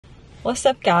What's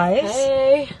up, guys?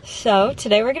 Hey! So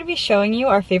today we're going to be showing you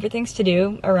our favorite things to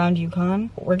do around UConn.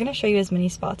 We're going to show you as many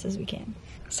spots as we can.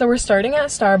 So we're starting at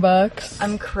Starbucks.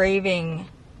 I'm craving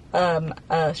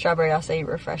a strawberry acai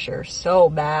refresher so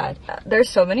bad. There's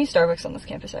so many Starbucks on this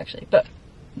campus actually, but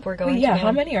we're going yeah, to...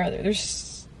 how many are there?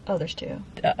 There's... Oh, there's 2.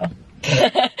 Uh-oh.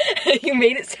 You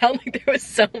made it sound like there was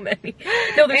so many.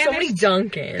 No, there's so many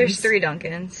Dunkins. There's 3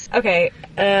 Dunkins. Okay,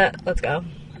 let's go.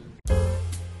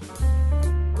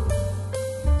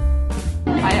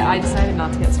 I decided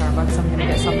not to get Starbucks. I'm gonna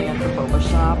get something at the boba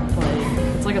shop.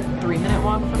 Like, it's like a 3-minute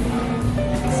walk from here.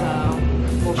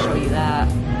 So, we'll show you that.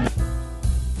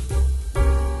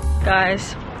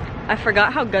 Guys, I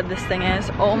forgot how good this thing is.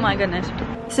 Oh my goodness.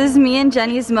 This is me and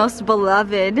Jenny's most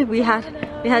beloved. We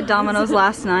had Domino's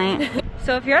last night.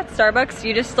 So if you're at Starbucks,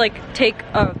 you just like take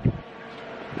a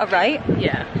right?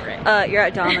 Yeah, right. You're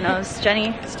at Domino's.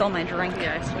 Jenny stole my drink.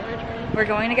 Yeah, I stole your drink. We're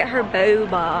going to get her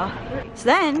boba. So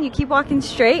then you keep walking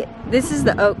straight. This is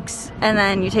the Oaks, and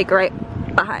then you take a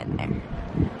right behind there.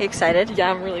 You excited?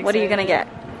 Yeah, I'm really excited. What are you gonna get?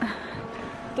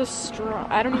 The straw.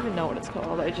 I don't even know what it's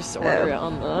called. I just order it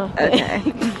on the... Okay.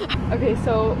 Okay,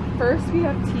 so first we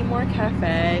have Timor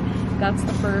Cafe. That's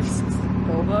the first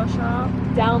boba shop.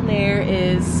 Down there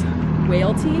is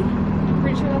Whale Tea. I'm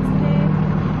pretty sure that's the name.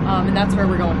 And that's where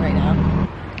we're going right now.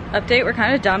 Update, we're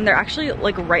kind of dumb. They're actually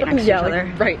like right next to each other.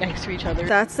 Like, right next to each other.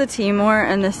 That's the Timor,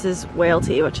 and this is Whale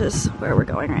Tea, which is where we're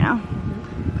going right now.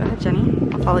 Go ahead, Jenny.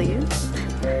 I'll follow you.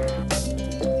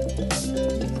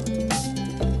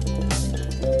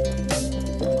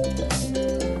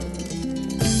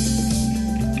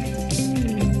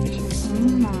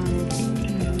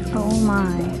 Oh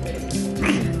my.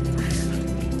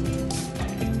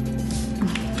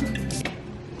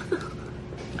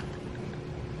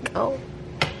 Go.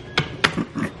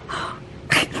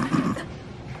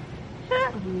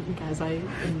 Guys, I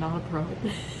am not a pro.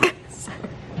 Sorry.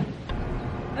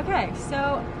 Okay,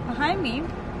 so behind me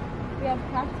we have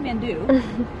Kathmandu,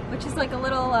 which is like a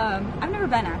little, I've never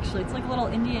been actually. It's like a little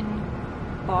Indian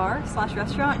bar slash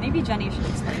restaurant. Maybe Jenny should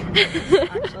explain what it is,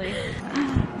 actually.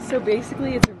 So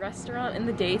basically it's a restaurant in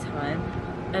the daytime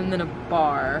and then a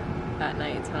bar at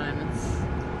nighttime.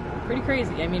 It's pretty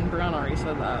crazy. I mean, Brianna already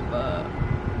said that, but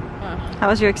How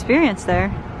was your experience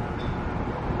there?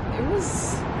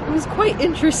 it was quite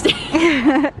interesting.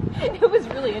 It was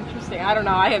really interesting. I don't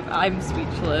know. I'm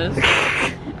speechless.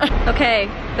 Okay,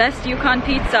 best UConn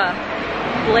pizza.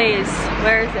 Blaze.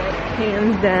 Where is it?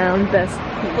 Hands down, best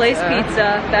pizza. Blaze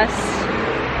Pizza, best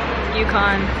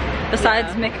UConn.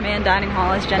 Besides McMahon Dining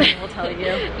Hall, as Jenny will tell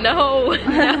you. No.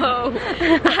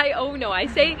 I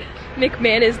say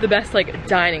McMahon is the best like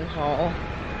dining hall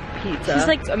pizza. She's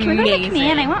like, can we go to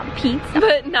McMahon? I want pizza.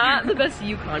 But not the best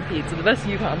UConn pizza. The best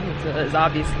UConn pizza is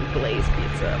obviously Blaze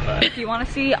Pizza. But if you want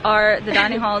to see the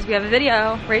dining halls, we have a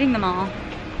video rating them all.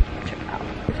 Check it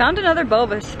out. We found another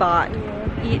boba spot.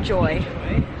 Eat Joy.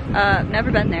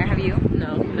 Never been there, have you?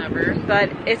 No, never.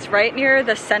 But it's right near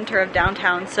the center of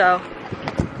downtown, so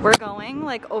we're going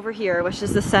like over here, which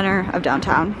is the center of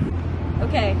downtown.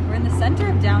 Okay, we're in the center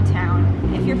of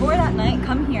downtown. If you're bored at night,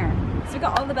 come here. So we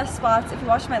got all the best spots. If you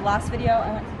watched my last video,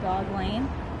 I went to Dog Lane.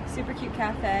 Super cute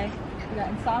cafe. We got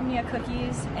Insomnia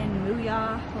cookies and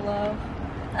Mooyah. Hello.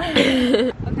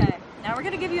 Okay, now we're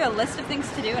gonna give you a list of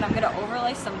things to do, and I'm gonna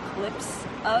overlay some clips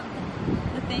of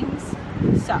the things.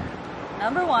 So,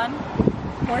 number 1,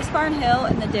 Horse Barn Hill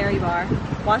and the Dairy Bar.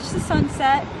 Watch the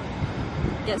sunset.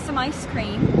 Get some ice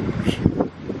cream.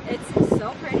 It's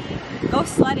so pretty. Go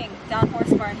sledding down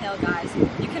Horse Barn Hill, guys.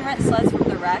 You can rent sleds from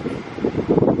the wreck.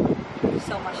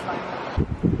 So much fun.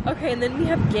 Okay, and then we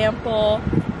have Gamble.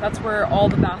 That's where all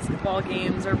the basketball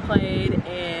games are played,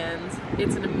 and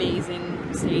it's an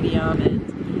amazing stadium,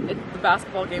 and the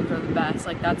basketball games are the best.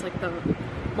 Like, that's like the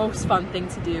most fun thing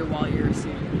to do while you're a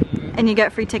student here. And you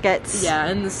get free tickets. Yeah,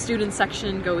 and the student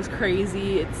section goes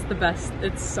crazy. It's the best.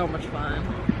 It's so much fun.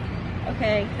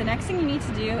 Okay, the next thing you need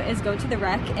to do is go to the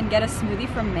rec and get a smoothie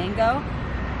from Mango.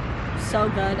 So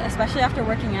good, especially after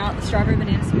working out. The strawberry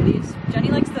banana smoothies. Jenny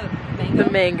likes the mango. The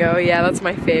mango, yeah, that's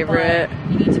my favorite.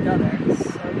 But you need to go there.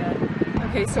 It's so good.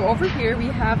 Okay, so over here we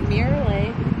have Mirror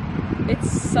Lake. It's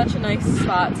such a nice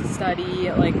spot to study,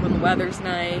 like when the weather's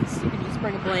nice. You can just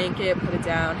bring a blanket, put it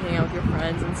down, hang out with your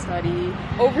friends and study.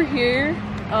 Over here,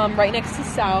 right next to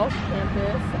South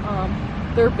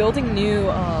Campus, they're building new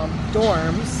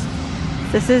dorms.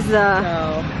 This is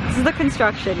the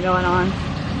construction going on.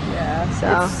 Yeah,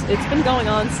 so it's been going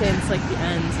on since like the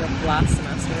end of last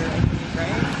semester, I think,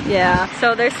 right? Yeah.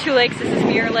 So there's 2 lakes. This is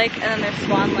Mirror Lake and then there's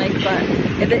Swan Lake. But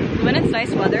when it's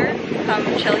nice weather, come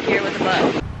chill here with a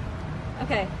boat.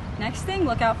 Okay. Next thing,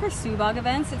 look out for Subog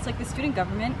events. It's like the student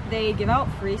government. They give out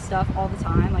free stuff all the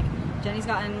time. Like Jenny's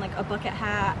gotten like a bucket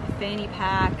hat, a fanny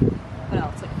pack. What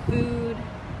else? Like food.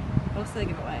 What else do they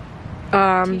give away?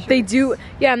 They do,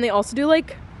 yeah, and they also do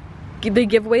like, they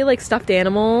give away like stuffed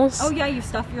animals. Oh yeah, you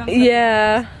stuff your own stuffed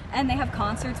animals. And they have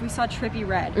concerts. We saw Trippie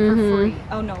Redd for free.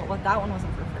 Oh no, well, that one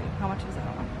wasn't for free. How much was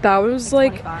that one? That was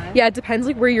like yeah, it depends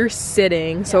like where you're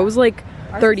sitting. Yeah. So it was like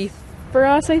 30 for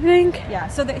us, I think. Yeah,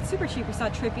 so it's super cheap. We saw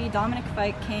Trippie, Dominic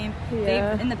Fike came.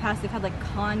 Yeah. In the past, they've had like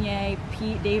Kanye,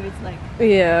 Pete David's, like.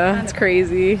 Yeah, it's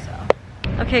crazy. So.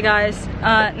 Okay guys,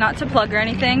 not to plug or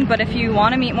anything, but if you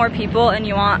want to meet more people and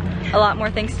you want a lot more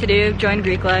things to do, join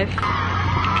Greek Life.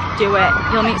 Do it.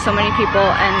 You'll meet so many people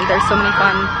and there's so many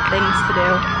fun things to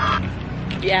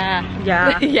do. Yeah.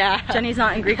 Yeah. Jenny's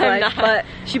not in Greek Life, but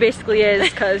she basically is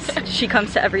because she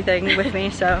comes to everything with me,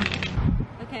 so.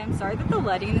 Okay, I'm sorry that the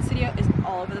lighting in this video is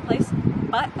all over the place,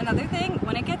 but another thing,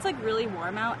 when it gets like really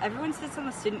warm out, everyone sits on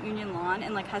the student union lawn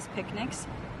and like has picnics.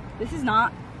 This is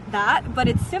not that, but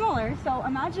it's similar, so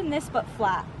imagine this but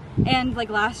flat. And like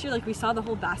last year, like we saw the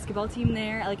whole basketball team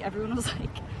there, like everyone was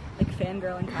like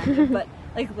fangirling kind of, but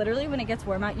like literally when it gets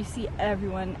warm out, you see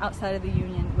everyone outside of the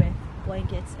union with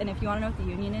blankets. And if you want to know what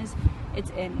the union is,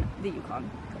 it's in the uconn.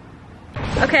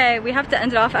 Okay, we have to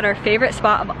end it off at our favorite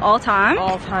spot of all time.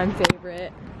 All-time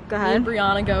favorite. Go ahead. Me and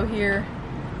Brianna go here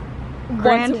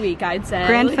once a week, I'd say.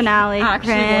 Grand finale.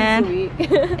 Actually, once a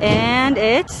week. And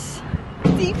it's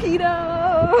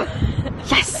DPdo.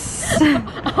 Yes.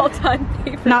 All-time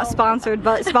favorite. Not sponsored,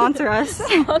 but sponsor us.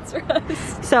 Sponsor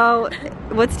us. So,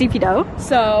 what's DPdo?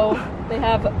 So, they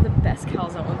have the best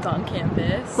calzones on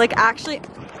campus. Like, actually,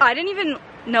 I didn't even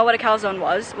know what a calzone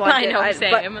was. Well, I know,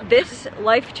 same. But this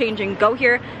life-changing. Go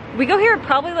here. We go here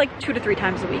probably like 2 to 3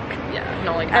 times a week. Yeah,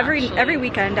 no, like every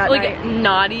weekend at night. Like,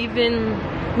 not even.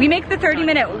 We make the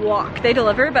 30-minute walk. They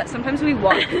deliver, but sometimes we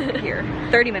walk here.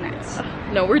 30 minutes.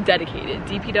 No, we're dedicated.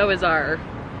 DPdo is our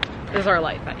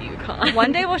life at UConn.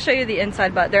 One day we'll show you the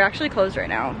inside, but they're actually closed right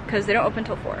now because they don't open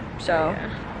till 4. So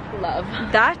yeah. Love.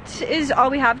 That is all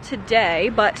we have today,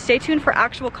 but stay tuned for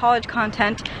actual college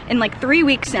content in like 3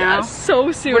 weeks now. Yeah,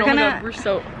 so soon.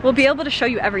 We'll be able to show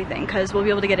you everything because we'll be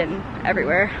able to get in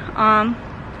everywhere.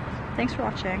 Thanks for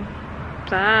watching.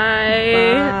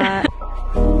 Bye. Bye.